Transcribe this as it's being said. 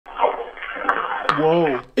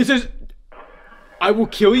Whoa. It says, I will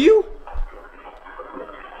kill you?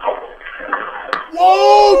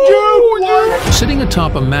 Whoa, dude! What? Sitting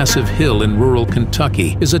atop a massive hill in rural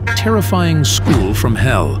Kentucky is a terrifying school from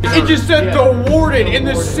hell. It just said the warden in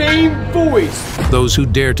the same voice. Those who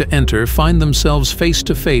dare to enter find themselves face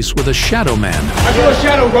to face with a shadow man. I saw a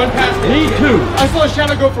shadow run past it. Me too. I saw a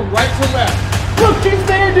shadow go from right to left. Look, she's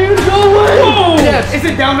there, dude. No way. Whoa. Yes. Is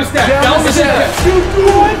it down the steps? Down the steps. Dude,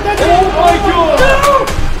 what? Oh my god. No.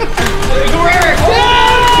 Go, Eric. Go,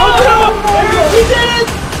 Eric, he did it.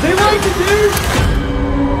 They liked it, dude.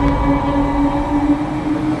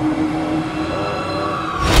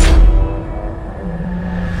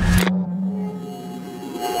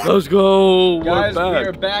 Let's go. Guys, we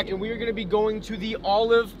are back and we are going to be going to the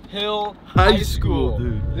Olive Hill High School.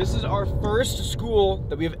 Dude. This is our first school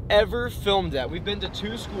that we have ever filmed at. We've been to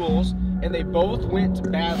 2 schools and they both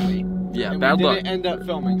went badly. Yeah, and bad we luck. didn't end up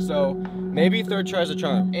filming, so maybe third try's a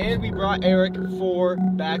charm. And we brought Eric for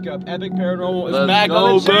backup. Epic Paranormal is back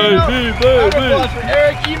on the channel. Baby. For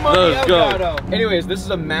Eric, Let's go. Anyways, this is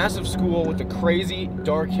a massive school with a crazy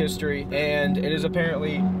dark history, and it is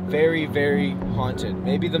apparently very, very haunted.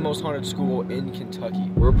 Maybe the most haunted school in Kentucky.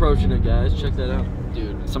 We're approaching it, guys. Check that out.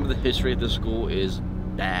 Dude, some of the history at this school is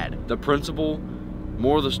bad. The principal,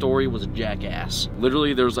 more of the story, was a jackass.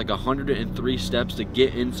 Literally, there's like 103 steps to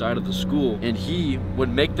get inside of the school, and he would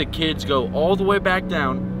make the kids go all the way back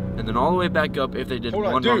down and then all the way back up if they did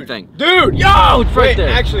one wrong thing. Dude! Yo! It's right there.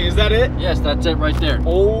 Actually, is that it? Yes, that's it right there.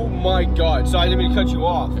 Oh my god. So I didn't mean to cut you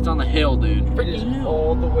off. It's on the hill, dude. It is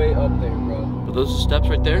all the way up there, bro. But those are steps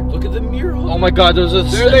right there. Look at the mural. Oh my god, those are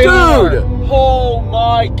dude! Oh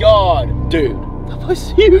my god. Dude. That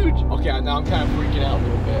was huge. Okay, now I'm kind of freaking out a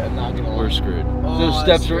little bit. I'm not gonna lie. We're screwed. Oh, those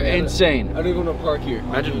steps were insane. I don't even want to park here.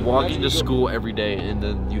 Imagine walking to school every day and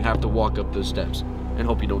then you have to walk up those steps and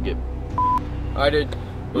hope you don't get. Alright, dude.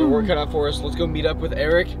 We're working out for us. Let's go meet up with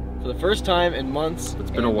Eric for the first time in months.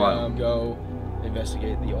 It's been a while. Go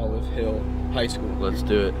investigate the Olive Hill High School. Let's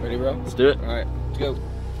do it. Ready, bro? Let's do it. Alright, let's go.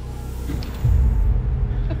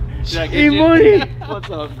 Hey, money! What's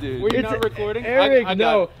up, dude? Were you not recording? Eric,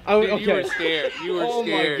 no. Dude, you were scared. You were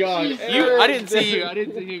scared. Oh my god. I didn't see you. I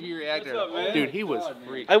didn't see you reacted. Dude, he was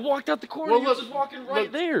freaked. I walked out the corner. Well, He was just walking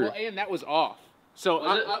right there. Well, and that was off. So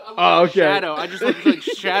Oh, okay. Shadow. I just looked like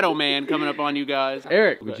Shadow Man coming up on you guys.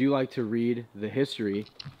 Eric, would you like to read the history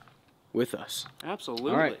with us?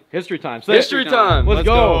 Absolutely. All right, history time. History time. Let's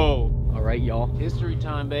go. All right, y'all. History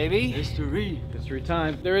time, baby. History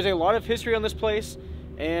time. There is a lot of history on this place,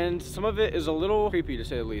 and some of it is a little creepy to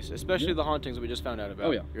say the least, especially the hauntings that we just found out about.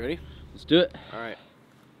 Oh, yeah. You ready? Let's do it. All right.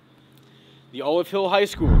 The Olive Hill High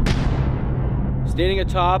School. Standing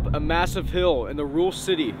atop a massive hill in the rural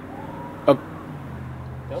city of...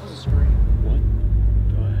 That was a scream.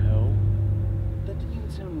 What the hell? That didn't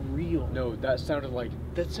even sound real. No, that sounded like...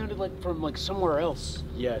 That sounded like from like somewhere else.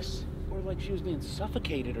 Yes. Or like she was being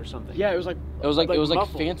suffocated or something. Yeah, it was like... It was like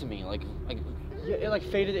muffled. phantomy, like. Yeah, it like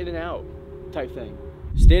faded in and out type thing.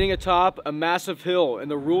 Standing atop a massive hill in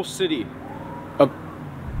the rural city of...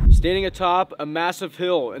 Standing atop a massive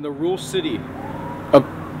hill in the rural city of...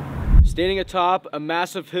 Standing atop a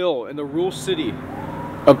massive hill in the rural city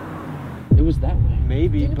of... It was that way.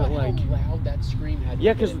 Maybe, Think but about like... how loud that scream had to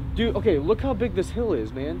Yeah, have because, been. dude, okay, look how big this hill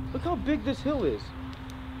is, man. Look how big this hill is.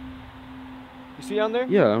 You see down there?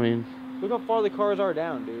 Yeah, I mean. Look how far the cars are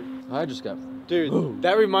down, dude. I just got. Dude,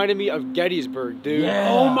 that reminded me of Gettysburg, dude. Yeah.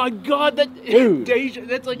 Oh my god, Dude.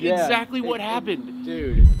 that's like Yeah. exactly what happened.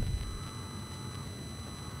 Dude.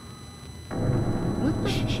 What the?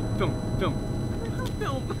 Shh,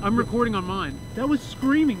 film. I'm recording on mine. That was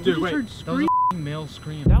screaming. Dude, You wait. heard That was scream? a male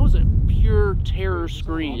scream. That was a pure terror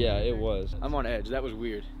scream. Yeah, it was. I'm on edge. That was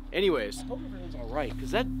weird. Anyways. I hope everyone's alright,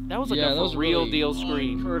 because that was like Yeah, a that was real really deal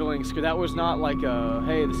scream. Curdling. That was not like a,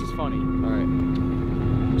 hey, this is funny. All right.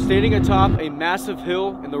 Standing atop a massive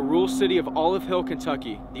hill in the rural city of Olive Hill,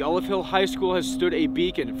 Kentucky, the Olive Hill High School has stood a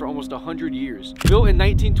beacon for almost 100 years. Built in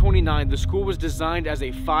 1929, the school was designed as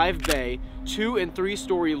a 5-bay, 2- and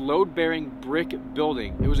 3-story load-bearing brick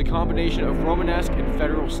building. It was a combination of Romanesque and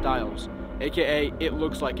Federal styles, aka it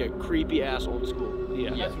looks like a creepy-ass old school.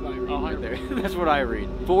 Yeah, that's what I read right there. That's what I read.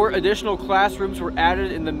 4 additional classrooms were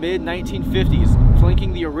added in the mid-1950s,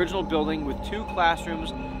 flanking the original building with 2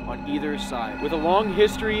 classrooms on either side. With a long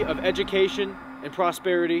history of education and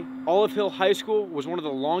prosperity, Olive Hill High School was one of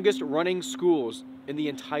the longest running schools in the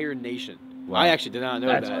entire nation. Wow. I actually did not know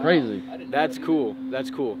that. That's crazy. That's cool. That's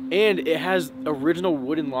cool. And it has original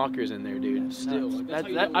wooden lockers in there, dude. Still,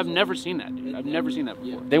 I've never seen that, dude. I've never seen that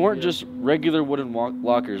before. They weren't just regular wooden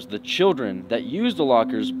lockers. The children that used the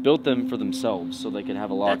lockers built them for themselves so they could have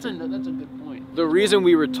a locker. That's a good point. the reason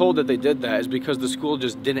we were told that they did that is because the school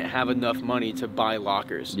just didn't have enough money to buy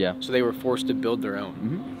lockers. Yeah. So they were forced to build their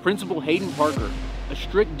own. Principal Hayden Parker, a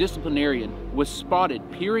strict disciplinarian, was spotted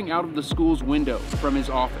peering out of the school's window from his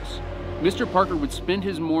office. Mr. Parker would spend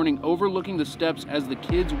his morning overlooking the steps as the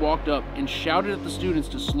kids walked up and shouted at the students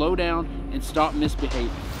to slow down and stop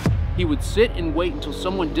misbehaving. He would sit and wait until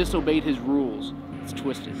someone disobeyed his rules. It's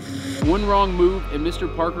twisted. One wrong move and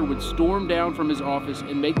Mr. Parker would storm down from his office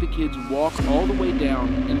and make the kids walk all the way down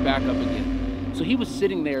and back up again. So he was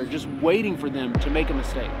sitting there just waiting for them to make a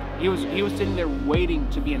mistake. He was sitting there waiting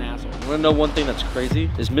to be an asshole. You wanna know one thing that's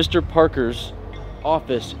crazy? Is Mr. Parker's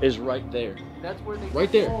office is right there. That's where they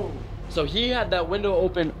Right there. So he had that window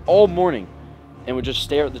open all morning and would just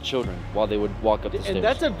stare at the children while they would walk up the stairs. And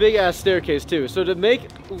that's a big ass staircase too. So to make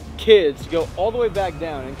kids go all the way back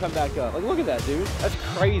down and come back up, like look at that, dude. That's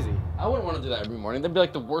crazy. I wouldn't want to do that every morning. That'd be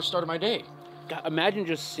like the worst start of my day. God, imagine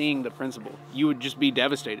just seeing the principal. You would just be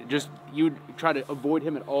devastated. You would try to avoid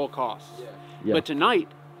him at all costs. Yeah. But tonight,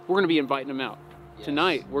 we're going to be inviting him out.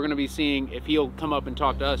 Tonight, we're going to be seeing if he'll come up and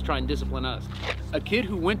talk to us, try and discipline us. A kid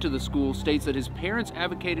who went to the school states that his parents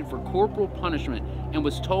advocated for corporal punishment and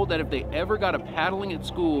was told that if they ever got a paddling at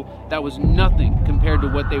school, that was nothing compared to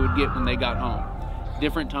what they would get when they got home.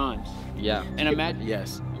 Different times. Yeah. And imagine,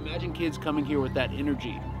 Yes. imagine kids coming here with that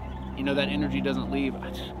energy. You know, that energy doesn't leave.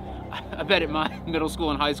 I bet at my middle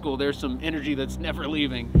school and high school, there's some energy that's never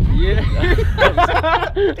leaving. Yeah.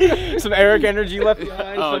 Some Eric energy left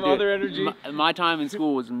behind, some dude, other energy. My time in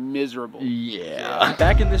school was miserable. Yeah.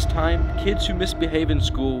 Back in this time, kids who misbehave in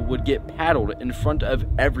school would get paddled in front of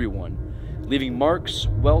everyone, leaving marks,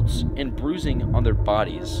 welts, and bruising on their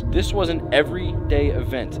bodies. This was an everyday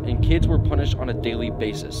event, and kids were punished on a daily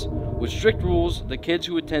basis. With strict rules, the kids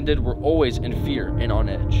who attended were always in fear and on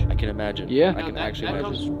edge. I can imagine. Yeah. I can actually that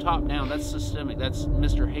imagine. comes top down. That's systemic. That's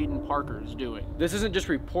Mr. Hayden Parker's doing. This isn't just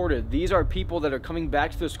reported. These are people that are coming back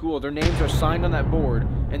to the school. Their names are signed on that board,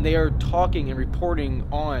 and they are talking and reporting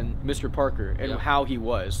on Mr. Parker and how he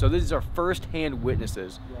was. So these are first-hand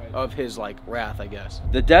witnesses of his wrath, I guess.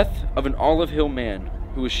 The death of an Olive Hill man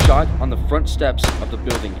who was shot on the front steps of the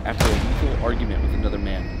building after a lethal argument with another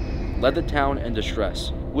man led the town in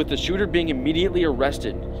distress. With the shooter being immediately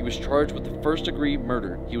arrested, he was charged with the first-degree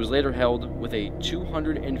murder. He was later held with a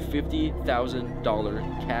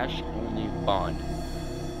 $250,000 cash-only bond.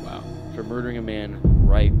 Wow. For murdering a man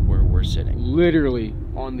right where we're sitting. Literally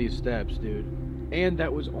on these steps, dude. And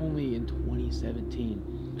that was only in 2017.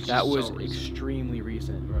 That was extremely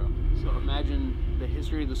recent, bro. So imagine the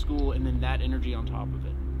history of the school and then that energy on top of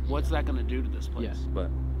it. What's that going to do to this place? Yes. But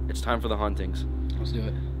it's time for the hauntings. Let's do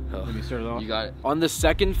it. Let me start it off. You got it. On the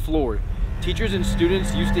second floor, teachers and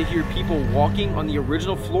students used to hear people walking on the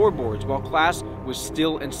original floorboards while class was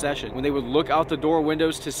still in session. When they would look out the door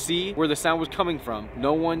windows to see where the sound was coming from,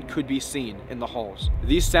 no one could be seen in the halls.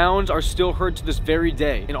 These sounds are still heard to this very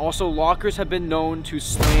day, and also lockers have been known to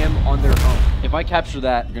slam on their own. If I capture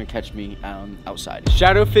that, you're gonna catch me outside.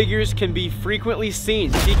 Shadow figures can be frequently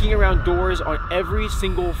seen peeking around doors on every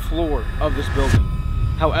single floor of this building.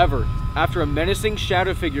 However, after a menacing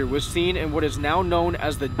shadow figure was seen in what is now known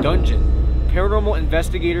as the dungeon, paranormal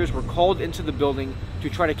investigators were called into the building to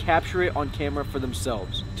try to capture it on camera for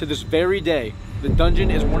themselves. To this very day, the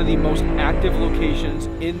dungeon is one of the most active locations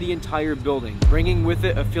in the entire building, bringing with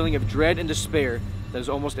it a feeling of dread and despair that is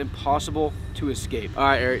almost impossible to escape. All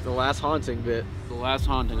right, Eric, the last haunting bit. The last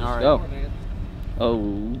haunting, all right. Go.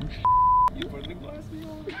 Oh.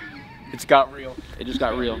 It's got real. It just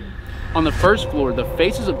got real. On the first floor, the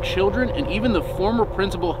faces of children and even the former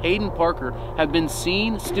principal Hayden Parker have been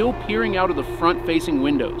seen still peering out of the front-facing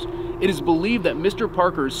windows. It is believed that Mr.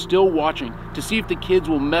 Parker is still watching to see if the kids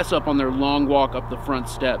will mess up on their long walk up the front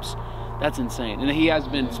steps. That's insane. And he has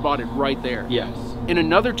been spotted right there. Yes. In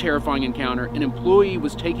another terrifying encounter, an employee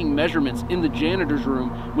was taking measurements in the janitor's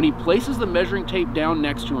room when he places the measuring tape down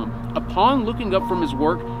next to him. Upon looking up from his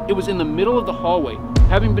work, it was in the middle of the hallway,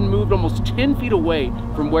 having been moved almost 10 feet away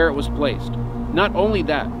from where it was placed. Not only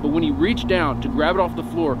that, but when he reached down to grab it off the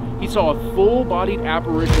floor, he saw a full-bodied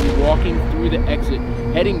apparition walking through the exit,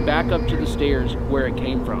 heading back up to the stairs where it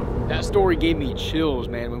came from. That story gave me chills,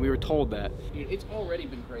 man, when we were told that. It's already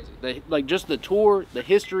been crazy. Just the tour, the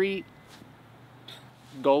history,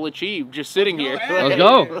 goal achieved. Just sitting here. Let's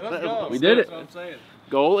go. We did it. That's what I'm saying.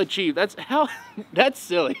 Goal achieved. That's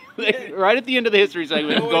silly. Right at the end of the history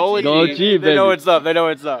segment, goal achieved. Go achieve, They baby. know it's up. They know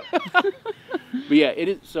it's up. But yeah, it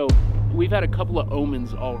is. So we've had a couple of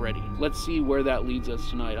omens already. Let's see where that leads us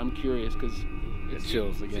tonight. I'm curious because It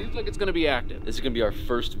chills again. seems like it's gonna be active. This is gonna be our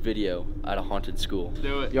first video at a haunted school. Let's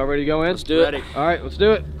do it. Y'all ready to go in? Let's do it. Ready. All right, let's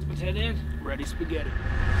do it. Let's head in. Ready spaghetti.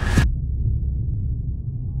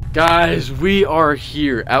 Guys, we are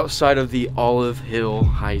here outside of the Olive Hill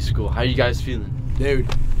High School. How you guys feeling? Dude.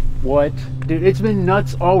 What? Dude, it's been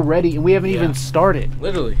nuts already and we haven't even started.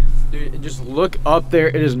 Literally. Dude, just look up there.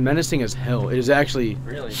 It is menacing as hell. It is actually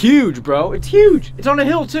Really? huge, bro. It's huge. It's on a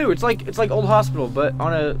hill too. It's like Old Hospital, but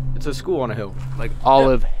it's a school on a hill. Like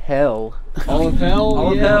Olive Hell. Olive Hell.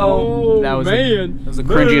 Olive yeah. Hell. Oh, That was man. That was the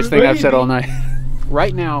cringiest thing I've said all night.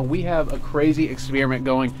 Right now, we have a crazy experiment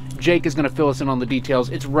going. Jake is gonna fill us in on the details.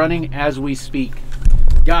 It's running as we speak.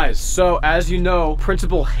 Guys, so as you know,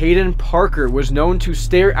 Principal Hayden Parker was known to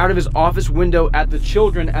stare out of his office window at the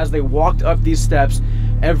children as they walked up these steps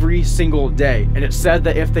every single day. And it said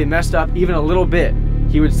that if they messed up even a little bit,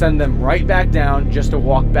 he would send them right back down just to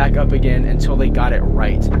walk back up again until they got it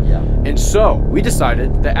right. Yeah. And so we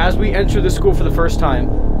decided that as we enter the school for the first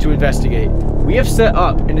time to investigate, we have set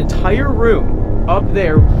up an entire room up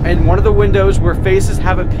there in one of the windows where faces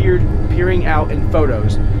have appeared peering out in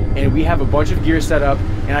photos. And we have a bunch of gear set up,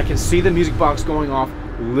 and I can see the music box going off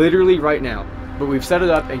literally right now. But we've set it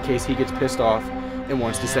up in case he gets pissed off and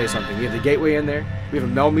wants to say something. We have the gateway in there, we have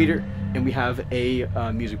a mel meter, and we have a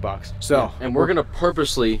music box. So, And we're gonna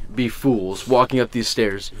purposely be fools walking up these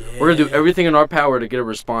stairs. We're gonna do everything in our power to get a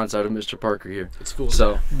response out of Mr. Parker here. it's cool.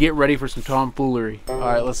 So Get ready for some tomfoolery. All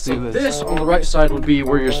right, let's do this. this on the right side would be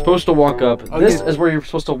where you're supposed to walk up. This is where you're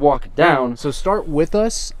supposed to walk down. So start with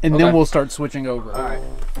us, and Okay. then we'll start switching over. All right.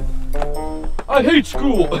 I hate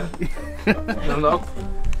school. No.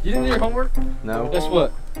 You didn't do your homework? No. Guess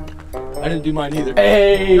what? I didn't do mine either.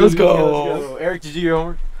 Hey, Let's go. Eric, did you do your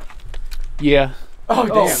homework? Yeah. Oh,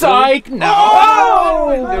 damn. Psych! No!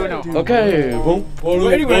 Oh! No. Okay. Boom. Well,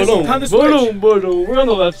 anyways, time to switch. We're on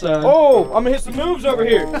the left side. Oh, I'm gonna hit some moves over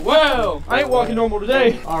here. Wow. I ain't walking normal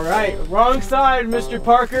today. All right, wrong side, Mr.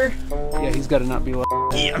 Parker. Yeah, he's got to not be like. I'm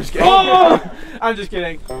just kidding. Oh! I'm just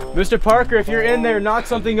kidding. Mr. Parker, if you're in there, knock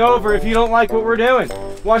something over if you don't like what we're doing.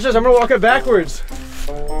 Watch this, I'm gonna walk it backwards.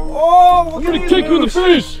 Oh, I'm gonna kick you in the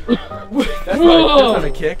face. That's not a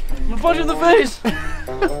kick. I'm gonna punch you in the face.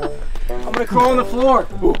 I'm gonna crawl on the floor.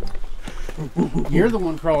 You're the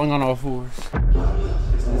one crawling on all fours.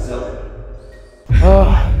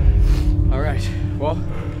 All right, well,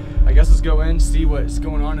 I guess let's go in, see what's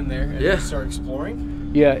going on in there, and Yeah. start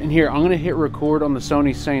exploring. Yeah, and here, I'm going to hit record on the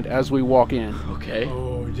Sony Saint as we walk in. Okay.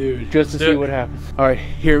 Oh, dude. Just to see what happens. All right,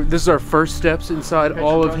 here, this is our first steps inside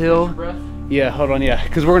Olive Hill. Yeah, hold on, yeah,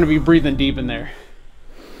 because we're going to be breathing deep in there.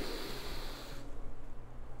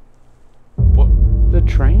 What? The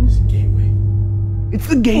trains? Gateway. It's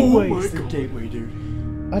the gateway. It's the gateway, dude.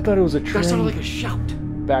 I thought it was a train. That sounded like a shout.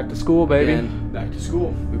 Back to school, baby. And Back to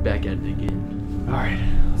school. we're back at it again. All right,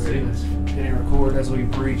 let's see. Let's hit and record as we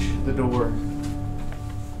breach the door.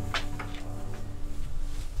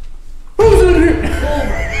 Who's in here?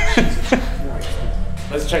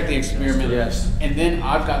 Let's check the experiment. Yes. And then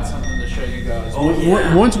I've got something to show you guys. Oh,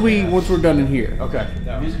 yeah. Once we're done in here. Okay.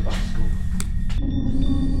 Music box.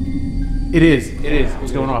 It is.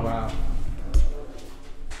 It's going off. Wow.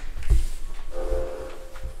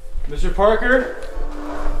 Mr. Parker,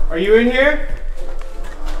 are you in here?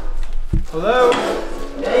 Hello?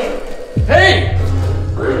 Hey!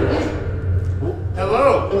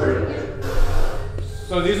 Hello.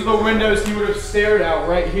 So these are the windows he would have stared out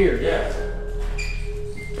right here. Yeah.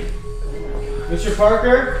 Mr.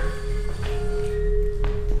 Parker?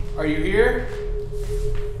 Are you here?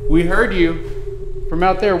 We heard you from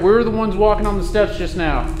out there. We were the ones walking on the steps just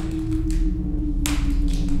now.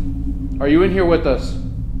 Are you in here with us?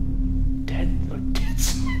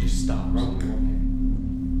 Just stop.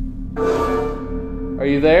 Are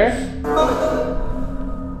you there?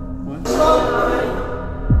 What?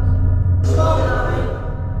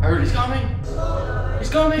 I heard he's coming. He's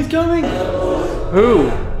coming. He's coming. Who?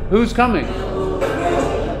 Who's coming?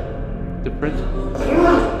 The principal.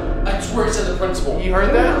 I swear it said the principal. You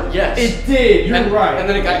heard that? Yes. It did. You're right. And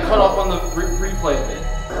then it got cut off on the replay thing.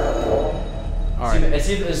 All right.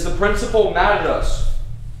 Is the principal mad at us?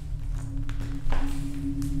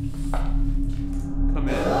 Come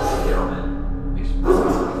in.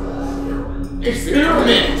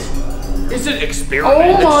 Experiment. It's an experiment.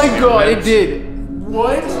 Oh my God! It did.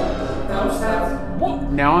 What?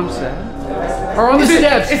 Now I'm sad. Or on the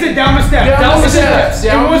steps. Is it down the steps? Down the steps.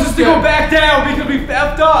 It wants us to go back down because we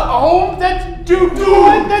effed up. Oh, that's dude.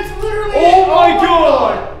 What? That's literally. Oh my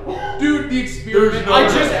God. Dude, the experiment. I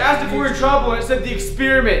just asked if we were in trouble and it said the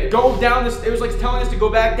experiment. Go down this. It was like telling us to go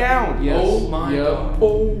back down. Yes. Oh my god.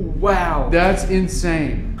 Oh wow. That's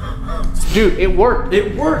insane. Dude, it worked.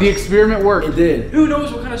 It worked. The experiment worked. It did. Who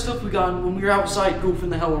knows what kind of stuff we got when we were outside goofing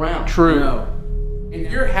the hell around. True. No. And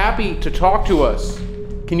if you're happy to talk to us,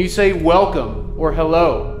 can you say welcome or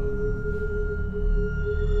hello?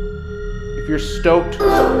 If you're stoked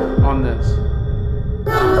on this.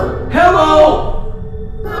 Hello!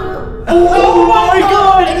 Oh my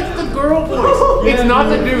god! And it's the girl voice. It's not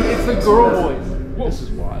the dude, it's the girl voice. This is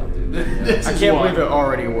wild, dude. I can't believe it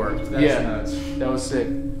already worked. That's nuts. That was sick.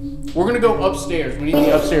 We're gonna go upstairs. We need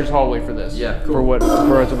the upstairs hallway for this. Yeah, cool. For what's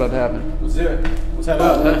about to happen. Let's do it. Let's head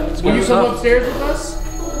up. Will you come upstairs with us?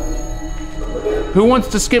 Who wants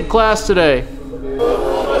to skip class today?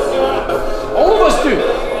 All of us do!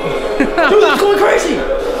 Dude, that's going crazy!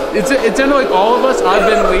 It sounded like all of us. I've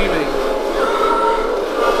been leaving.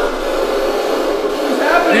 What's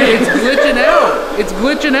happening? Dude, it's glitching out. It's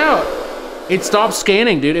glitching out. It stopped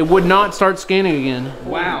scanning, dude. It would not start scanning again.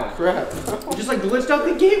 Wow. Crap. Just like glitched out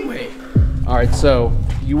the gateway. All right, so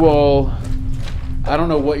you all, I don't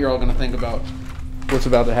know what you're all gonna think about what's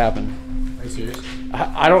about to happen. Are you serious?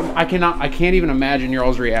 I can't even imagine your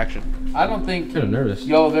all's reaction. I don't think Kind of nervous.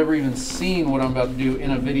 y'all have ever even seen what I'm about to do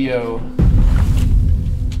in a video.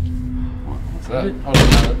 What's that? Oh,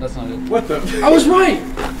 no, that's not it. What the? I was right!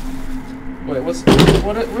 Wait, what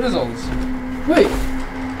is all this? Wait,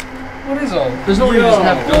 what is all this? There's no way to just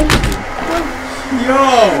have done.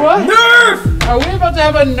 Yo! What? Nerf! Are we about to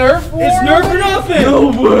have a Nerf war? It's Nerf or nothing! No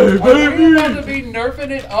way, Are we about to be nerfing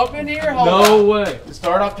it up in here? Hold on. No way. To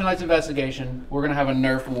start off tonight's investigation, we're gonna have a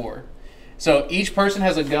Nerf war. So each person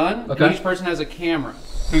has a gun, Okay. and each person has a camera.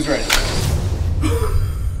 Who's ready?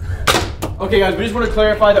 Okay guys, we just want to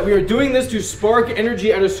clarify that we are doing this to spark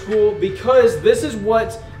energy out of school because this is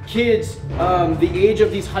what kids the age of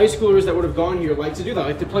these high schoolers that would have gone here like to do. They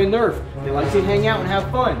like to play Nerf. They like to hang out and have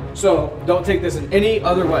fun. So don't take this in any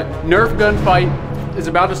other way. Nerf gun fight is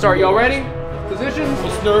about to start. Y'all ready? Positions?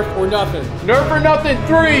 It's Nerf or nothing. Nerf or nothing.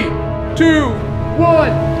 3, 2, 1,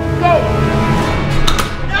 go!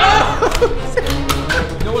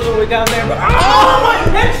 No one's all the way down there, but oh my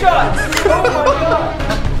headshot! Oh my god!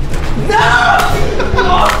 No!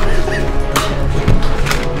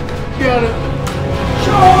 Got it.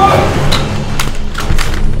 Charge!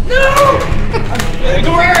 No!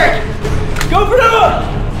 Go Eric! Go for Noah!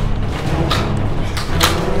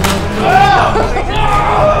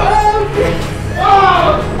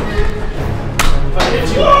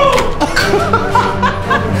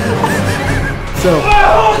 So,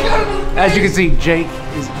 as you can see, Jake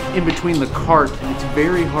is in between the cart, and it's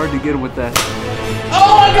very hard to get him with that.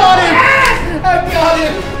 Oh, I got him! I got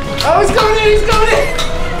him! Oh, he's coming in! He's coming in!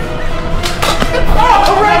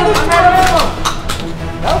 Oh, around the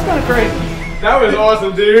corner! That was kind of crazy. That was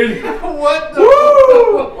awesome, dude. What the?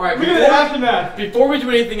 Woo! Alright, Look at the aftermath. before we do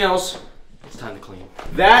anything else, it's time to clean.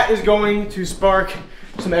 That is going to spark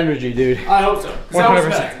some energy, dude. I hope so.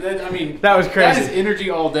 100%. I mean, That was that crazy. is energy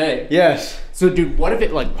all day. Yes. So, dude, what if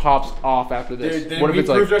it like pops off after this? Dude, then what if we it's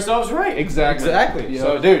proved like ourselves right. exactly? Exactly. Yep.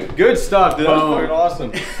 So, dude, good stuff, dude. That was Boom. fucking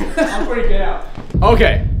awesome. I'm freaking out.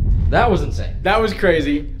 Okay, That was insane. that was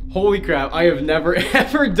crazy. Holy crap, I have never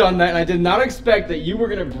ever done that, and I did not expect that you were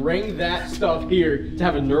gonna bring that stuff here to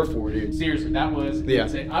have a Nerf war, dude. Seriously, that was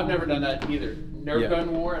insane. I've never done that either. Nerf Yeah.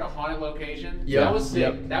 gun war at a haunted location. Yeah. That was sick.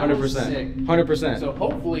 Yep. That was sick. 100%. So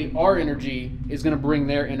hopefully our energy is gonna bring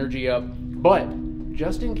their energy up. But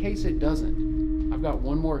just in case it doesn't, I've got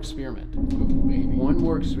one more experiment. Ooh, baby. One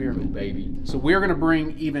more experiment. Baby. So we're gonna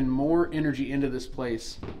bring even more energy into this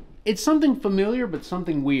place. It's something familiar, but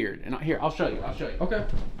something weird. And here, I'll show you. I'll show you. Okay.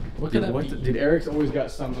 What Dude, could that be? Dude, Eric's always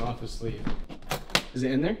got something off his sleeve. Is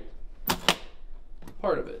it in there?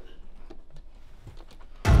 Part of it.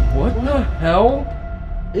 What the hell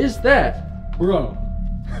is that? Bro.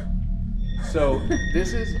 So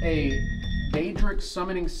this is a Daedric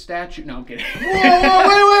summoning statue. No, I'm kidding.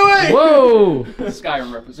 Wait. Whoa!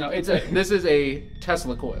 Skyrim reference. No, this is a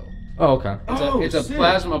Tesla coil. Oh, okay. It's a sick.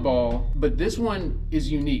 plasma ball, but this one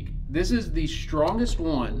is unique. This is the strongest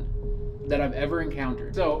one that I've ever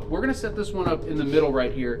encountered. So we're gonna set this one up in the middle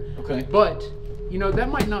right here. Okay. But, you know, that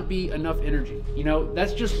might not be enough energy. You know,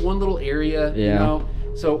 that's just one little area, you Yeah. know?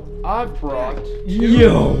 So I've brought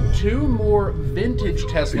two more vintage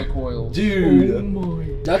Tesla coils.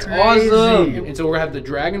 Dude. That's Crazy. awesome. And so we're gonna have the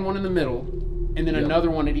dragon one in the middle, and then another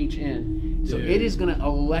one at each end. So Dude. it is gonna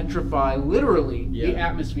electrify literally the Yeah.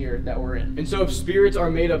 atmosphere that we're in. And so if spirits are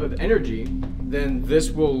made up of energy, then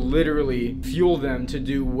this will literally fuel them to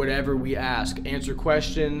do whatever we ask. Answer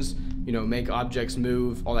questions, you know, make objects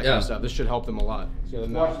move, all that kind of stuff. This should help them a lot.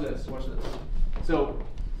 Watch this. So,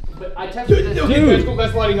 but I tested this. Dude,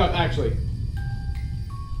 that's lighting up actually.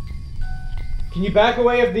 Can you back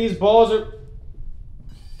away if these balls are...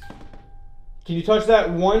 Can you touch that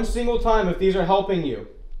one single time if these are helping you?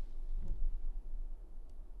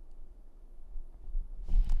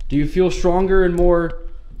 Do you feel stronger and more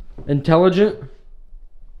intelligent?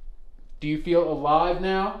 Do you feel alive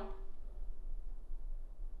now?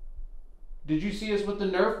 Did you see us with the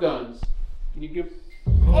Nerf guns? Can you give...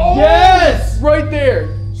 Oh, yes! Right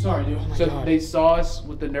there! Sorry, dude. Oh my So God. they saw us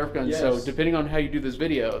with the Nerf guns, Yes. so depending on how you do this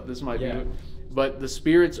video, this might be... But the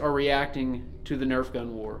spirits are reacting to the Nerf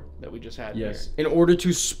gun war that we just had here. In order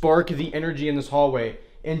to spark the energy in this hallway.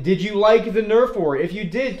 And did you like the Nerf war? If you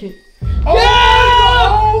did, can... Oh,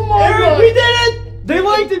 yeah! Oh my Eric, God! we did it! They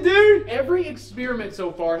liked it, dude! Every experiment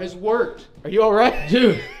so far has worked. Are you alright?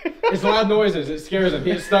 Dude, it's loud noises. It scares him.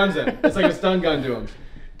 It stuns him. It's like a stun gun to him.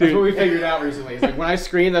 That's what we figured out recently. It's like when I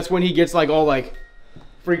scream, that's when he gets like all like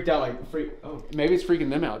freaked out, like oh. Maybe it's freaking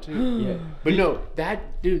them out too. Yeah. But no,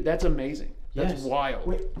 dude, that's amazing. That's Yes. wild.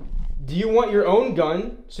 Wait, do you want your own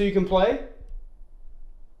gun so you can play?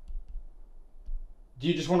 Do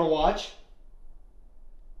you just want to watch?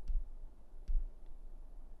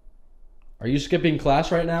 Are you skipping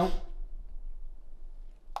class right now?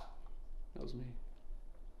 That was me.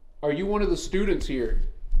 Are you one of the students here?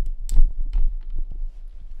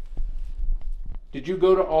 Did you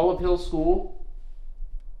go to Olive Hill School?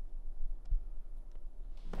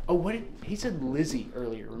 Oh, what did he said? Lizzie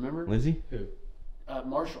earlier. Remember? Lizzie? Who?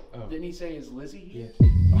 Marshall. Didn't he say is Lizzie? Yeah.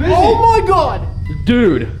 Oh my God,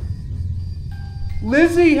 Dude!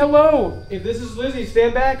 Lizzie, hello. If this is Lizzie,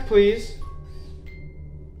 stand back, please.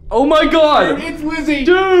 Oh my God! It's Lizzie.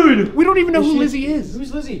 Dude! We don't even know who she- Lizzie is.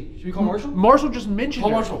 Who's Lizzie? Should we call Marshall? Marshall just mentioned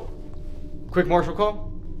Call her. Marshall. Quick Marshall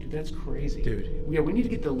call. Dude, that's crazy. Dude. Yeah, we need to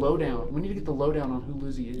get the lowdown. We need to get the lowdown on who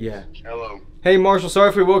Lizzie is. Yeah. Hello. Hey Marshall, sorry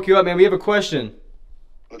if we woke you up, man. We have a question.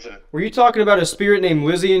 What's that? Were you talking about a spirit named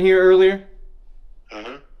Lizzie in here earlier?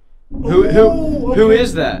 Uh-huh. Who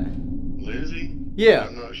is that? Lizzie? Yeah.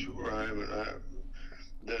 I'm not sure. I haven't.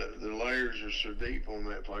 The layers are so deep on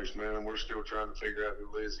that place, man, and we're still trying to figure out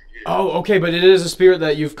who Lizzie is. Oh, okay, but it is a spirit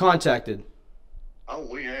that you've contacted. Oh,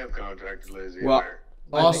 we have contacted Lizzie. Well, there.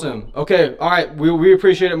 awesome. Okay, all right. We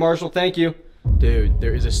appreciate it, Marshall. Thank you. Dude,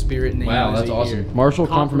 there is a spirit named Wow, Lizzie that's awesome. here. Marshall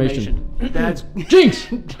confirmation. That's Jinx!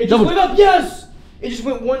 It just went up. Yes. It just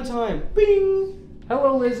went one time. Bing.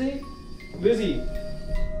 hello, Lizzie. Lizzie.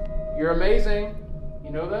 You're amazing.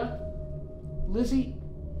 You know that? Lizzie,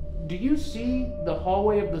 do you see the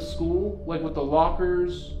hallway of the school? Like with the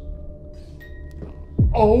lockers?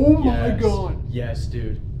 Oh my Yes. God. Yes,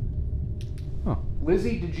 dude.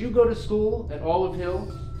 Lizzie, did you go to school at Olive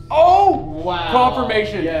Hill? Oh wow.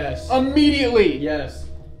 Confirmation. Yes. Immediately. Yes.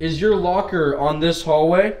 Is your locker on this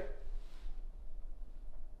hallway?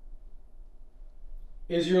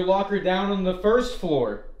 Is your locker down on the first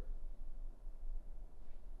floor?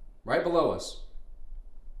 Right below us.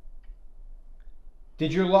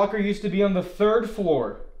 Did your locker used to be on the third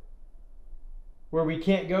floor? Where we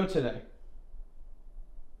can't go today?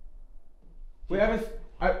 We haven't.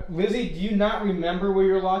 Lizzie, do you not remember where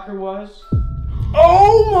your locker was?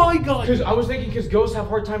 Oh my God. Because I was thinking, because ghosts have a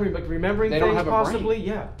hard time remembering They things, don't have a possibly. brain.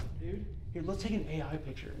 Yeah. Dude, here, let's take an AI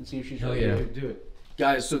picture and see if she's Hell right. yeah. Dude, do it.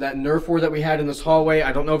 Guys, so that Nerf war that we had in this hallway,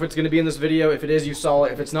 I don't know if it's going to be in this video. If it is, you saw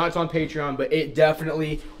it. If it's not, it's on Patreon. But it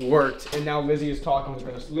definitely worked. And now Lizzie is talking with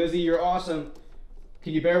us. Lizzie, you're awesome.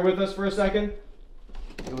 Can you bear with us for a second?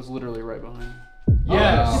 It was literally right behind.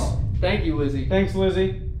 Yes. Oh, thank you, Lizzie. Thanks,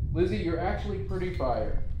 Lizzie. Lizzie, you're actually pretty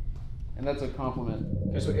fire. And that's a compliment.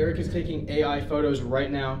 Okay, so Eric is taking AI photos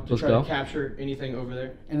right now to Let's try go. to capture anything over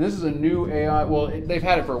there. And this is a new AI. Well, they've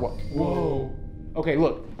had it for a while. Whoa. Okay,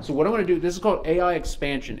 look. So what I'm going to do, this is called AI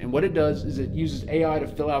expansion. And what it does is it uses AI to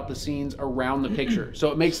fill out the scenes around the picture.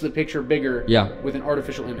 So it makes the picture bigger with an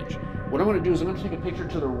artificial image. What I'm going to do is I'm going to take a picture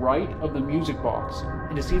to the right of the music box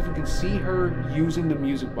and to see if we can see her using the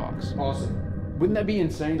music box. Awesome. Wouldn't that be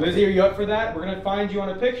insane? Lizzie, are you up for that? We're going to find you on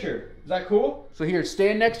a picture. Is that cool? So here,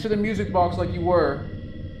 stand next to the music box like you were.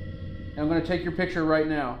 And I'm going to take your picture right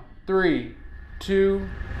now. 3, 2,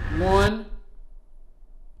 1.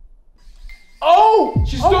 Oh!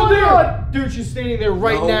 She's Oh still my there! God! Dude, she's standing there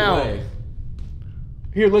right No now. way.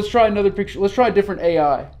 Here, let's try another picture. Let's try a different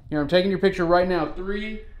AI. Here, I'm taking your picture right now.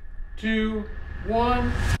 3, 2,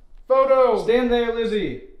 1. Photo! Stand there,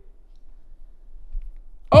 Lizzie.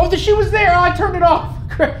 Oh, she was there! I turned it off!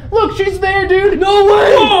 Look, she's there, dude! No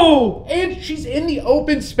way! Whoa! And she's in the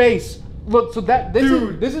open space. Look, so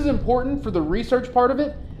this is important for the research part of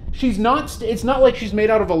it. She's not. It's not like she's made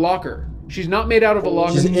out of a locker. She's not made out of a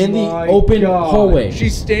locker. She's in the open hallway.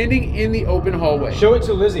 She's standing in the open hallway. Show it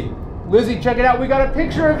to Lizzie. Lizzie, check it out. We got a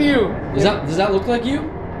picture of you. Does that look like you?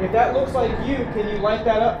 If that looks like you, can you light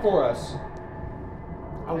that up for us?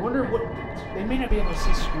 I wonder what. They may not be able to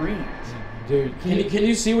see screens. Dude, Can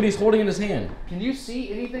you see what he's holding in his hand? Can you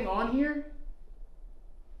see anything on here?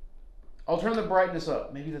 I'll turn the brightness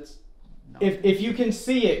up. Maybe that's. No. if you can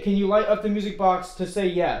see it, can you light up the music box to say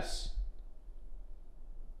yes?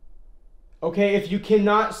 Okay, if you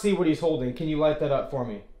cannot see what he's holding, can you light that up for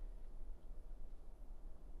me?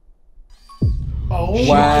 Oh,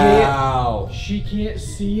 wow. She can't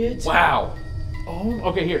see it? Wow. Oh,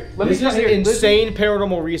 okay, here. This is insane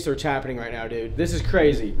paranormal research happening right now, dude. This is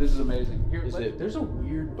crazy. This is amazing. Here, There's a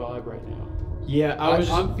weird vibe right now. Yeah,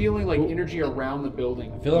 I'm feeling like energy around the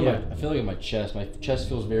building. I feel like in my chest. My chest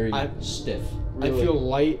feels very stiff. Really. I feel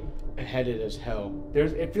light-headed as hell.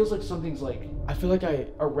 It feels like something's like. I feel like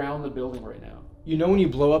around the building right now. You know when you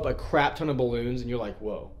blow up a crap ton of balloons and you're like,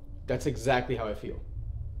 whoa. That's exactly how I feel.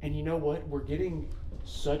 And you know what? We're getting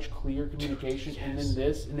such clear communication, and then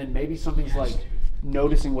this, and then maybe something's like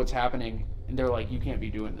noticing what's happening, and they're like, you can't be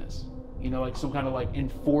doing this. You know, like some kind of like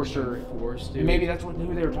enforcer. Dude. Maybe that's who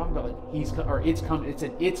they were talking about. Like it's coming. It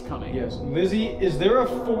said it's coming. Yes, Lizzie, is there a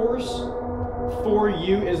force for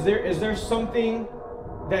you? Is there something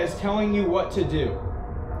that is telling you what to do?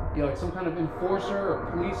 Yeah, like some kind of enforcer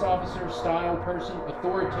or police officer style person,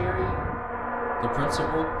 authoritarian. The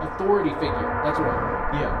principal? Authority figure. That's right.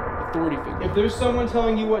 Yeah, authority figure. If there's someone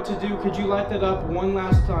telling you what to do, could you light that up one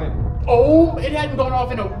last time? Oh, it hadn't gone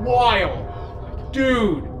off in a while.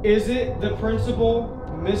 Dude, is it the principal,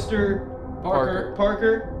 Mr.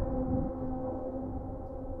 Parker?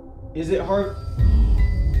 Is it hard?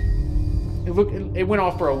 It went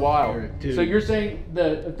off for a while. Dude. So you're saying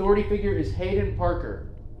the authority figure is Hayden Parker,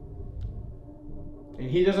 and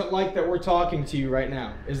he doesn't like that we're talking to you right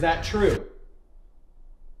now. Is that true?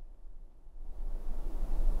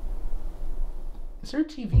 Is there a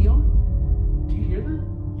TV on? Do you hear that?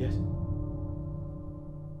 Yes.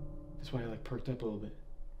 That's why I perked up a little bit.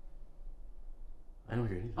 I don't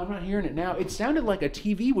hear anything. I'm not hearing it now. It sounded like a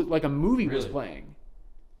TV with like a movie was playing.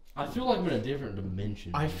 I feel like I'm in a different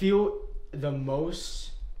dimension. I feel the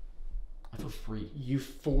most. I feel free.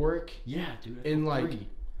 Euphoric. Yeah, dude. And free.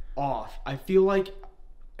 Off. I feel like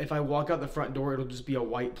if I walk out the front door, it'll just be a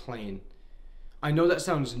white plane. I know that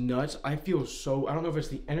sounds nuts. I feel so. I don't know if it's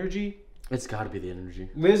the energy. It's got to be the energy.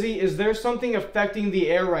 Lizzie, is there something affecting the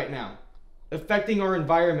air right now? Affecting our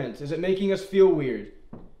environment? Is it making us feel weird?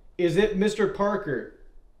 Is it Mr. Parker?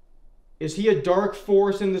 Is he a dark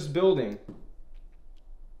force in this building?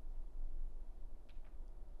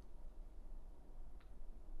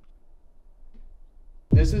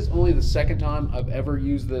 This is only the second time I've ever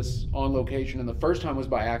used this on location, and the first time was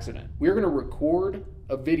by accident. We're going to record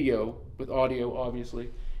a video with audio, obviously,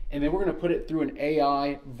 and then we're going to put it through an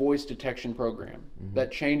AI voice detection program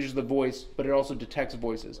that changes the voice, but it also detects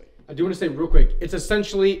voices. I do want to say real quick, it's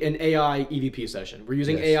essentially an AI EVP session. We're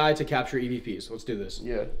using AI to capture EVPs. Let's do this.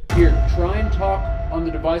 Yeah. Here, try and talk on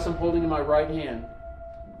the device I'm holding in my right hand.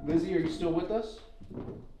 Lizzie, are you still with us?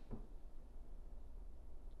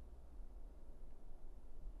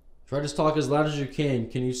 Try to talk as loud as you can.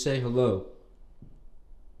 Can you say hello?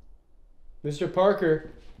 Mr.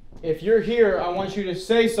 Parker, if you're here, I want you to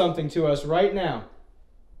say something to us right now.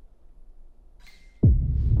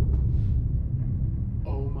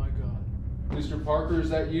 Oh my God. Mr. Parker, is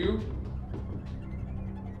that you?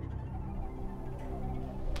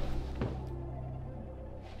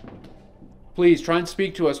 Please, try and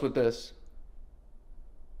speak to us with this.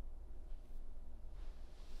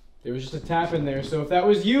 There was just a tap in there, so if that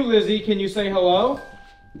was you, Lizzie, can you say hello?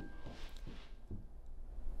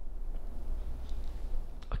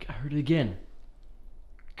 Okay, I heard it again.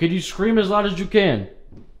 Could you scream as loud as you can?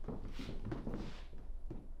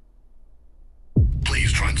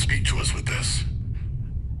 Please try and speak to us with this.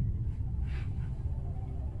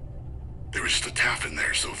 There was just a tap in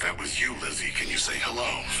there, so if that was you, Lizzie, can you say hello?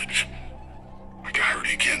 I heard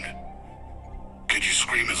it again. Could you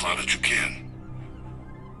scream as loud as you can?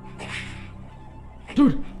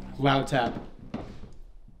 Dude, loud tap.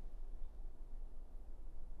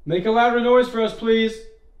 Make a louder noise for us, please.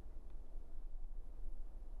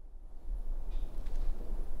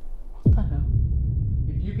 What the hell?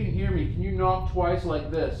 If you can hear me, can you knock twice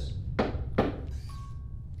like this?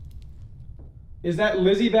 Is that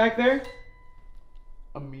Lizzie back there?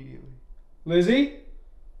 Immediately. Lizzie?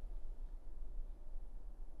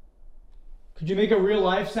 Could you make a real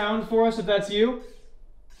life sound for us if that's you?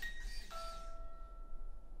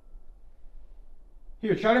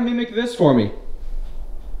 Here, try to mimic this for me.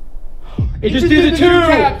 It just did the two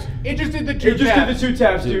taps. It just did the two taps. It just did the two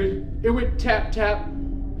taps, dude. It went tap, tap.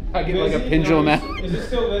 I get like a Lizzie? pendulum No, out. Is this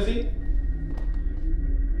still Lizzie?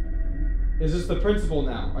 Is this the principal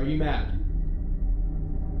now? Are you mad?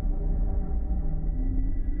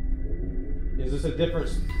 Is this a different...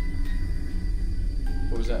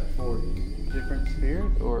 What was that for? Different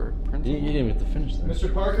spirit or principal? You didn't even have to finish that.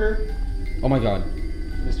 Mr. Parker? Oh my god.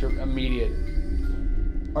 Mr. Immediate.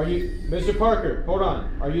 Are you... Mr. Parker, hold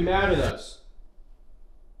on. Are you mad at us?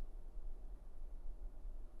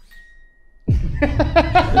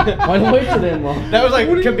 Why don't wait for them long? That was like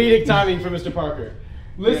comedic timing for Mr. Parker.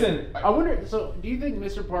 Listen. I wonder, so do you think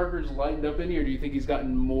Mr. Parker's lightened up in here, or do you think he's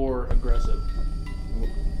gotten more aggressive?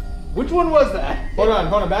 Which one was that? Hold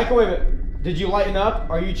on. Back away a bit. Did you lighten up?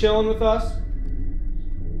 Are you chilling with us?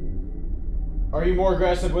 Are you more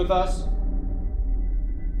aggressive with us?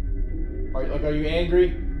 Are you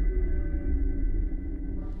angry?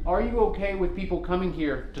 Are you okay with people coming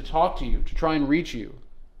here to talk to you, to try and reach you?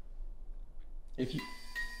 If you...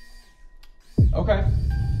 Okay.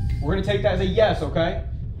 We're gonna take that as a yes, okay?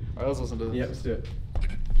 Alright, let's listen to this. Yep, let's do it.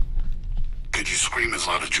 Could you scream as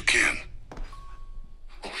loud as you can?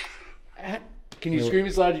 Can you scream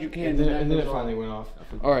as loud as you can? And then it finally went off.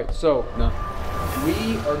 Alright, so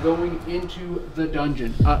we are going into the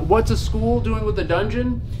dungeon. What's a school doing with the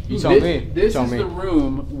dungeon? You tell me. This is the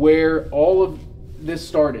room where all of this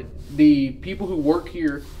started. The people who work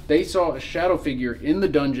here, they saw a shadow figure in the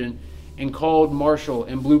dungeon and called Marshall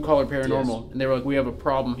and Blue Collar Paranormal. Yes. And they were like, we have a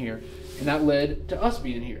problem here. And that led to us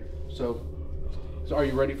being here. So are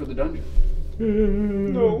you ready for the dungeon?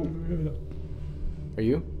 No. Are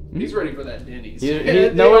you? He's ready for that Denny's.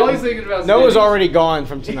 Noah's thinking about Noah's already gone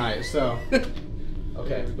from tonight, so.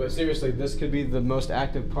 Okay, but seriously, this could be the most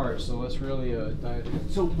active part, so let's really dive in.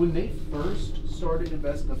 So when they first started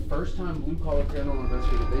investing, the first time Blue Collar Paranormal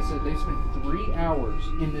investigated, they said they spent 3 hours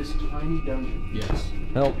in this tiny dungeon. Yes.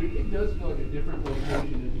 Help. It does feel like a different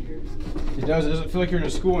location in here. It does. It doesn't feel like you're in a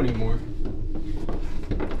school anymore.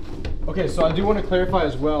 Okay, so I do want to clarify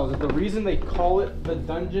as well that the reason they call it the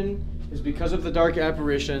dungeon is because of the dark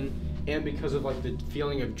apparition and because of like the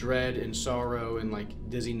feeling of dread and sorrow and like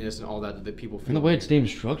dizziness and all that people feel. And the way it's named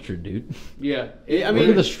structured, dude. Yeah. I mean, look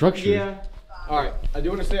at the structure. Yeah. All right. I do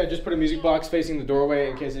want to say I just put a music box facing the doorway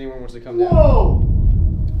in case anyone wants to come down.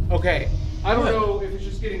 Whoa! Okay. I don't know if it's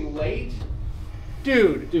just getting late.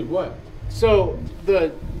 Dude, what? So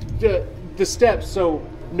the steps, so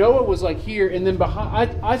Noah was like here, and then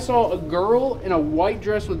behind I saw a girl in a white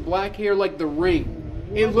dress with black hair like The Ring.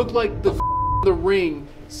 It looked like the Ring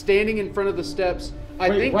standing in front of the steps. I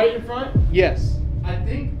think right in front? Yes. I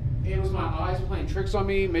think it was my eyes playing tricks on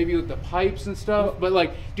me, maybe with the pipes and stuff. But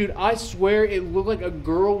like, dude, I swear it looked like a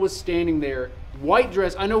girl was standing there. White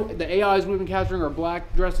dress. I know the AIs we've been capturing are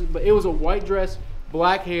black dresses, but it was a white dress,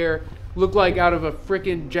 black hair, looked like out of a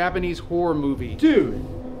freaking Japanese horror movie. Dude,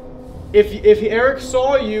 if Eric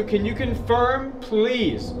saw you, can you confirm,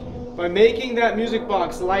 please, by making that music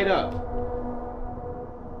box light up?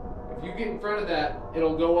 If you get in front of that,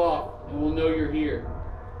 it'll go off, and we'll know you're here.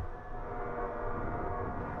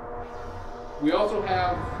 We also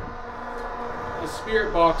have a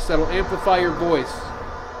spirit box that'll amplify your voice.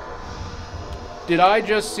 Did I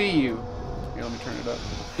just see you? Here, let me turn it up.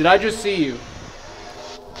 Did I just see you?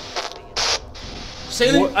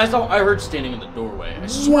 I heard standing in the doorway. I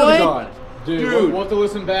Swear to God. Dude, we'll have to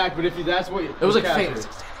listen back, but if that's what... It was like famous.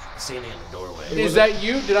 Standing in the doorway. Is that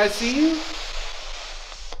you? Did I see you?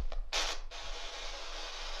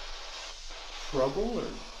 Trouble or...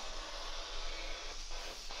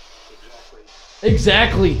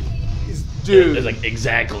 Exactly. Dude. It's like,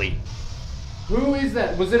 exactly. Who is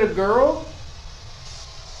that? Was it a girl?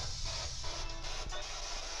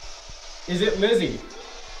 Is it Lizzie?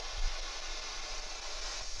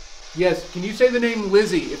 Yes. Can you say the name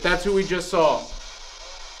Lizzie if that's who we just saw?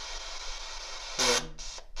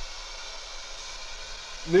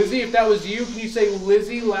 Lizzie, if that was you, can you say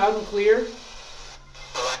Lizzie loud and clear?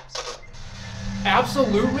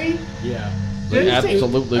 Absolutely? Yeah. Did it say-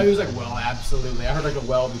 Absolutely. I was like, well, absolutely. I heard like a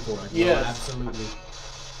well before. Like, Yes. well, absolutely.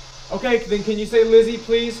 Okay, then can you say Lizzie,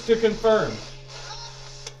 please, to confirm?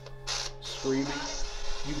 Screaming.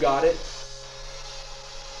 You got it.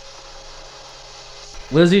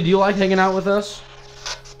 Lizzie, do you like hanging out with us?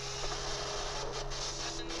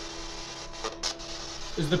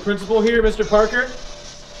 Is the principal here, Mr. Parker?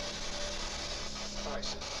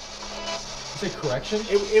 Is it correction?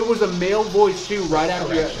 It was a male voice too, right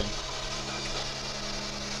after you. Correction.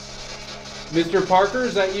 Mr. Parker,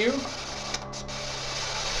 is that you?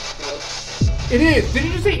 It is. Did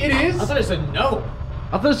you just say it is? I thought it said no.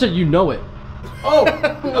 I thought it said you know it. Oh,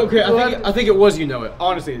 okay. I think it was you know it.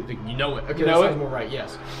 Honestly, I think you know it. Okay, You know that it? sounds more right.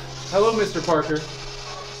 Yes. Hello, Mr. Parker.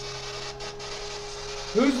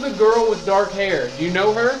 Who's the girl with dark hair? Do you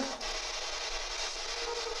know her?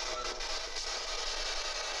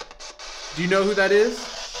 Do you know who that is?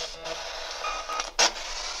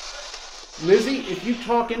 Lizzie, if you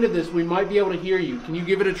talk into this, we might be able to hear you. Can you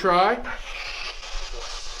give it a try?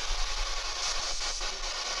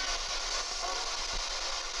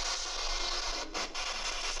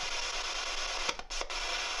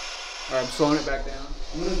 All right, I'm slowing it back down.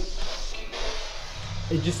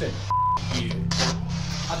 It just said you.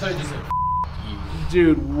 I thought it just said you.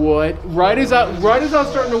 Dude, what? Right as I was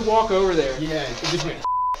starting to walk over there. Yeah, it just went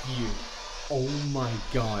you. Oh my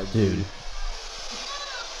god, Dude.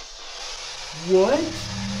 What?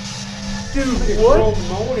 Dude,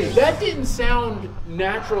 what? That didn't sound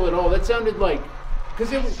natural at all. That sounded like,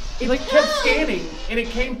 because it like kept scanning and it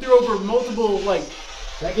came through over multiple, like.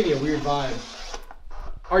 That gave me a weird vibe.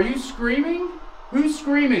 Are you screaming? Who's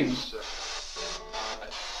screaming?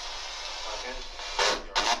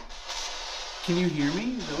 Can you hear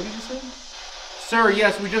me? Is that what he just said? Sir,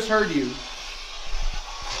 yes, we just heard you.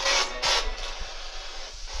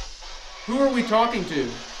 Who are we talking to?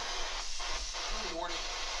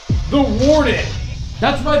 The warden.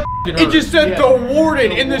 That's what I f***ing heard. It just said Yeah. the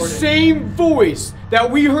warden in the warden. same voice that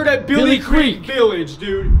we heard at Billy Creek Village,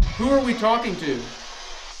 dude. Who are we talking to?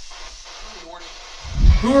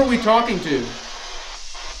 Who are we talking to?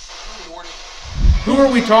 Who are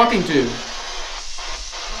we talking to?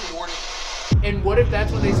 And what if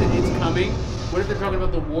that's when they said it's coming? What if they're talking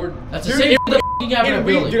about the warden? That's the same the f***ing happened at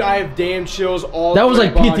Billy. Dude, I have damn chills all That was through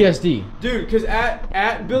like my body. PTSD. Dude, because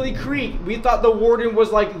at Billy Creek, we thought the warden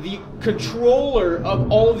was like the controller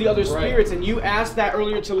of all of the other spirits, and you asked that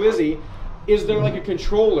earlier to Lizzie, is there like a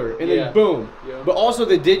controller? And Yeah. then boom. Yeah. But also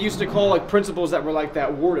they did used to call like principals that were like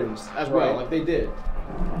that wardens as well, Right. like they did.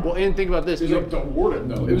 Well, and think about this. It was like the warden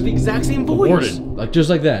though. It was the exact same voice. Warden. Like, just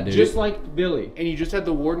like that, dude. Just like Billy. And you just had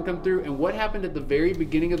the warden come through, and what happened at the very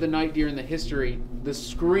beginning of the night during the history, the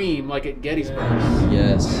scream like at Gettysburg.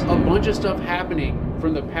 Yes. A bunch of stuff happening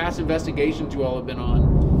from the past investigations you all have been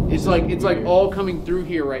on. It's like all coming through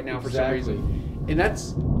here right now for some Exactly. reason. And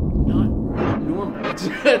that's not normal.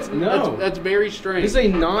 That's very strange. This is a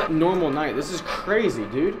not normal night. This is crazy,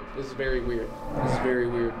 dude. This is very weird. This is very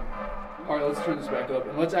weird. All right, let's turn this back up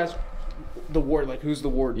and let's ask the warden. Like, who's the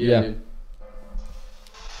warden? Yeah. Dude.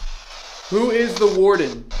 Who is the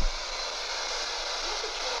warden?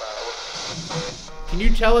 Can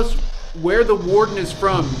you tell us where the warden is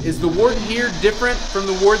from? Is the warden here different from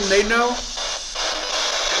the warden they know?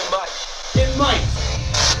 It might.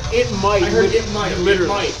 It might. I heard it might. Literally. It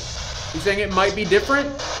might. You saying it might be different?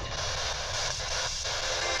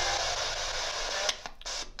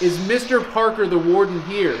 Is Mr. Parker the warden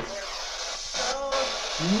here?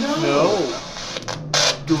 No.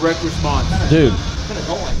 Direct response. Dude. I'm gonna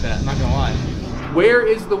go like that, I'm not gonna lie. Where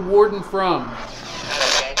is the warden from?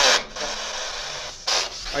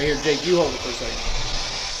 Right here, Jake, you hold it for a second.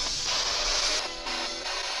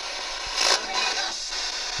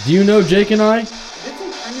 Do you know Jake and I? Did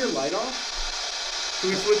someone turn your light off? Can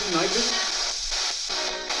we switch to night vision?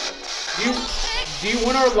 Do you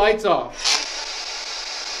want our lights off?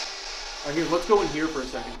 Alright, here, let's go in here for a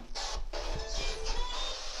second.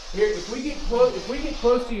 Here, if we get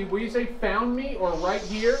close to you, will you say "found me" or "right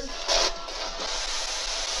here"?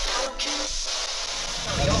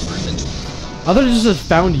 I thought it just said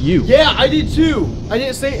found you. Yeah, I did too. I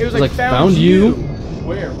didn't say it was like, found you?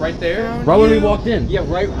 Where? Right there? Right when we walked in. Yeah,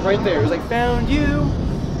 right there. It was like found you.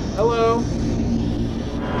 Hello.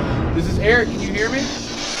 This is Eric. Can you hear me?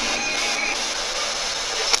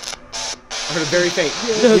 I heard it very faint.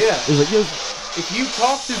 Yeah. It was like, yo. If you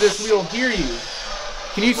talk through this, we'll hear you.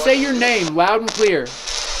 Can you say your name loud and clear?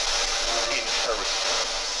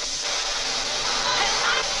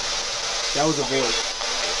 That was a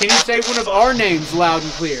voice. Can you say one of our names loud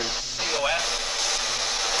and clear?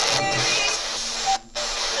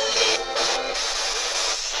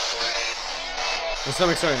 My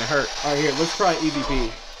stomach's starting to hurt. All right, here. Let's try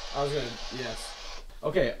EVP. I was gonna, yes.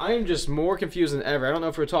 Okay, I am just more confused than ever. I don't know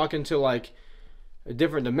if we're talking to like a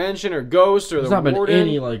different dimension or ghost or There's the not been warden.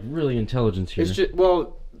 any, like, really intelligence here. It's just,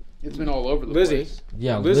 well, It's been all over the Lizzie. place.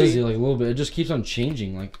 Yeah, Lizzie. Lizzie, like, a little bit. It just keeps on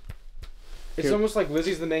changing, like. It's Here. almost like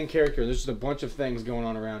Lizzie's the main character. There's just a bunch of things going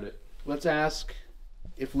on around it. Let's ask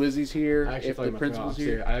if Lizzie's here, I actually if feel the like principal's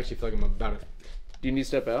here. I actually feel like I'm about to. Do you need to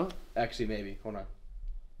step out? Actually, maybe. Hold on.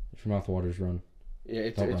 If your mouth waters, run. Yeah,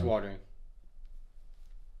 it's Don't it's run. watering.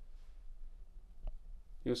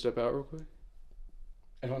 You want to step out real quick?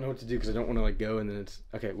 I don't know what to do because I don't want to like go and then it's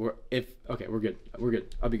okay. We're good. We're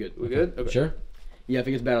good. I'll be good. We good? Okay. Sure. Yeah, if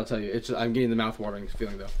it gets bad, I'll tell you. I'm getting the mouth watering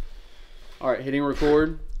feeling though. All right, hitting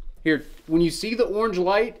record. Here, when you see the orange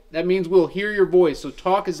light, that means we'll hear your voice. So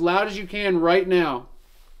talk as loud as you can right now.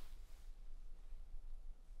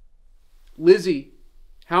 Lizzie,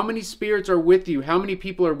 how many spirits are with you? How many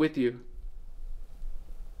people are with you?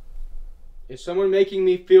 Is someone making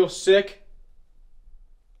me feel sick?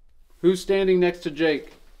 Who's standing next to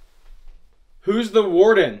Jake? Who's the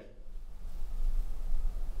warden?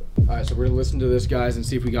 All right, so we're gonna listen to this, guys, and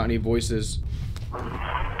see if we got any voices.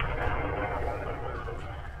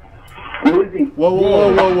 Whoa,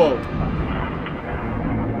 whoa, whoa, whoa, whoa.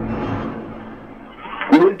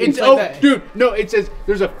 It's like that. Dude, no, it says,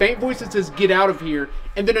 there's a faint voice that says, get out of here,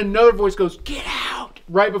 and then another voice goes, get out,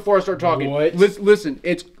 right before I start talking. What? Listen,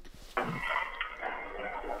 it's...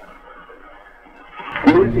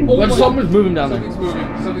 Something's moving down there.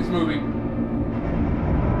 Something's moving.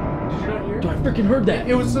 Did you not hear? Dude, I freaking heard that.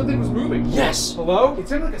 It was something was moving. Yes. Hello? It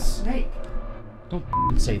sounded like a snake. Don't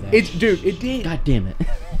say that. Dude, it did. God damn it.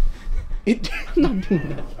 I'm not doing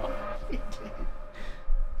that.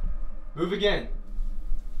 Move again.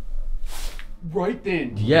 Right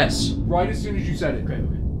then. Yes. Right as soon as you said it. Okay.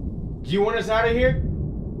 Do you want us out of here?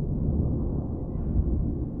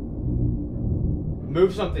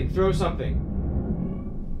 Move something. Throw something.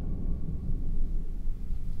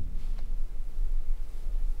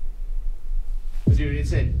 Dude, it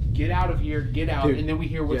said, get out of here, get out, Dude, and then we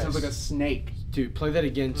hear what yes. sounds like a snake. Dude, play that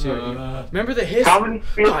again too. Remember the hiss? How many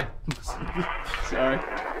spirits? God. Sorry.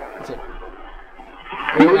 That's it.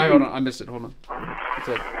 Hold on, I missed it. Hold on. That's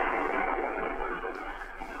it.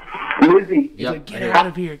 Lizzie. It's like, get out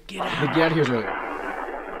of here, get out. The get out of here's earlier.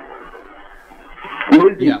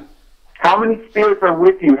 Lizzie. Yeah. How many spirits are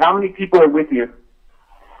with you? How many people are with you?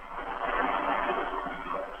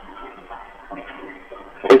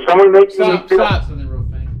 Is someone making you feel... Stop. Something real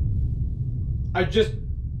faint.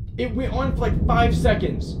 It went on for like 5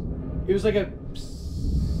 seconds. It was like a...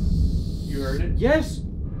 You heard it? Yes.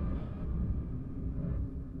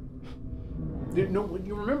 Dude, no,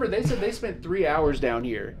 you remember they said they spent 3 hours down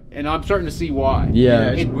here, and I'm starting to see why.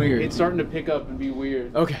 Yeah. It's weird. It's starting to pick up and be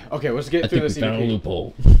weird. Okay, let's get I through think we this found a EVP.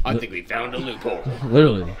 loophole. I think we found a loophole.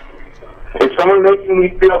 Literally. Is someone making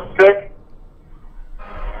me feel sick?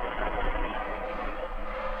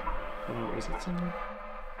 Oh, is it somewhere?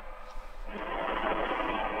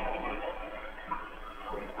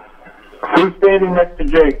 Who's standing next to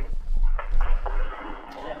Jake?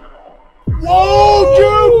 Whoa,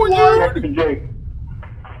 dude! Next to Jake.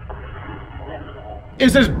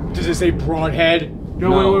 Does it say broadhead?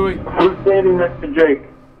 No, wait. Who's standing next to Jake?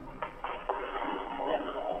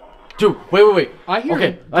 Dude, wait. I hear Okay,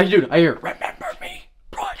 it. I hear. Remember me,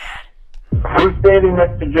 broadhead. Who's standing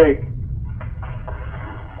next to Jake?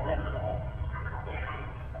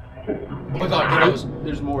 Oh my god,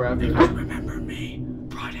 There's more after this. Remember me,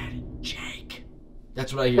 broadhead, Jake.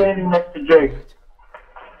 That's what I hear. Standing next to Jake.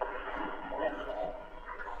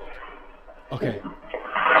 Okay.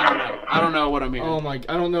 I don't know what I'm hearing. Oh my,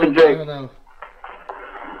 I don't know. Jake. I don't know.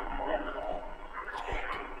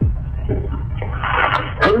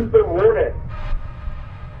 Who's the warden?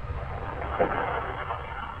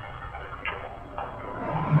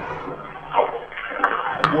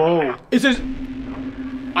 Whoa. It says,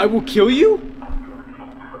 I will kill you?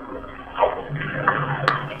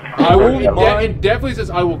 It definitely says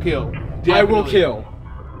I will kill. I will Definitely. kill.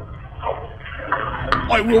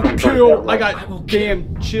 I will kill. I got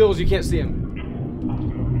damn chills. You can't see him.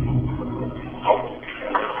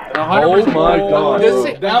 100%. Oh my God. Does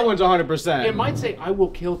it say- That one's 100%. It might say I will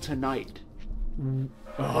kill tonight.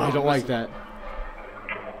 Oh, I don't like that.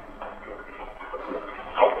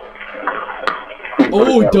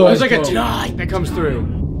 Oh, it does. There's like a bro. tonight that comes through.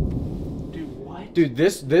 Dude, what? Dude,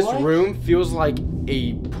 this What? room feels like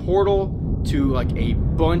a portal to like a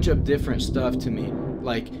bunch of different stuff to me.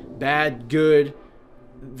 Like bad, good,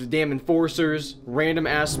 the damn enforcers, random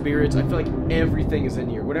ass spirits. I feel like everything is in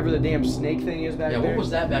here. Whatever the damn snake thing is back Yeah, there. what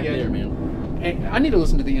was that back Yeah. there, man? Hey, I need to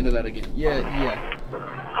listen to the end of that again. Yeah.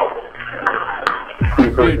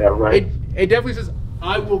 You heard that right. It definitely says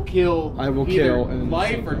I will kill. I will either kill, and then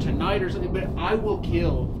life something. or tonight or something. But I will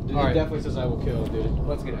kill. Dude, All it right. definitely says I will kill, dude.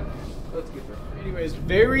 Let's get out. Let's get there. Anyways,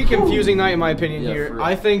 very confusing night in my opinion Yeah, for here. real.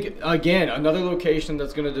 I think, again, another location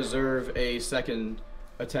that's going to deserve a second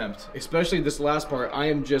attempt. Especially this last part. I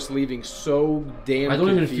am just leaving so damn I don't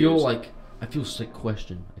even confused. feel like I feel sick.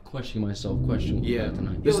 I question myself. Question. Yeah.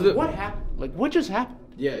 Tonight. This is Yo, the, what happened? Like, what just happened?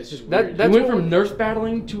 yeah, it's just That- weird. that's we went what from nurse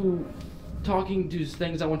battling to talking to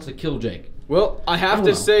things that wants to kill Jake. Well, I have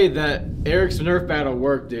to say that Eric's Nerf battle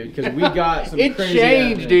worked, dude, because we got some It crazy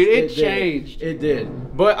changed, evidence. dude. It changed. It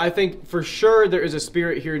did. But I think for sure there is a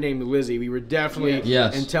spirit here named Lizzie. We were definitely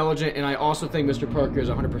intelligent, and I also think Mr. Parker is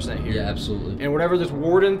 100% here. Yeah, absolutely. And whatever this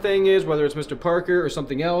warden thing is, whether it's Mr. Parker or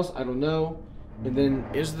something else, I don't know. And then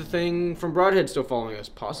is the thing from Broadhead still following us?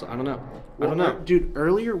 Possibly. I don't know. I don't know. Dude,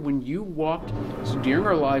 earlier when you walked, so during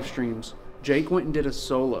our live streams, Jake went and did a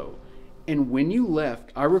solo. And when you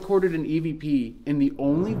left, I recorded an EVP, and the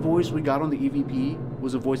only voice we got on the EVP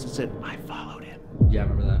was a voice that said, I followed him. Yeah, I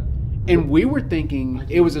remember that. And we were thinking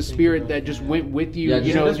it was a spirit that just went with you. Yeah,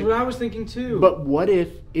 you know, that's what I was thinking too. But what if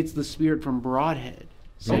it's the spirit from Broadhead?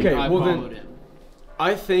 Saying, Okay, I well followed then, him.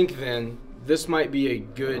 I think then this might be a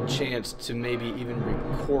good chance to maybe even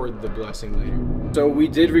record the blessing later. So we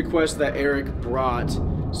did request that Eric brought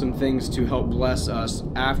some things to help bless us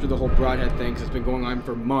after the whole Broadhead thing, because it's been going on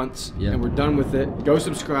for months, and we're done with it. Go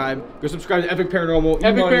subscribe. Go subscribe to Epic Paranormal.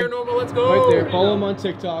 Epic Paranormal, let's go! Right there. Follow him on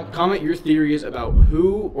TikTok. Comment your theories about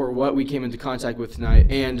who or what we came into contact with tonight.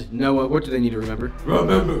 And Noah, what do they need to remember?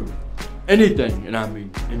 Remember, anything, and I mean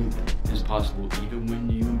anything, is possible even when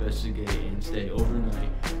you investigate and stay overnight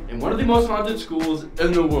in one of the most haunted schools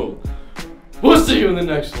in the world. We'll see you in the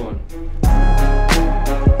next one.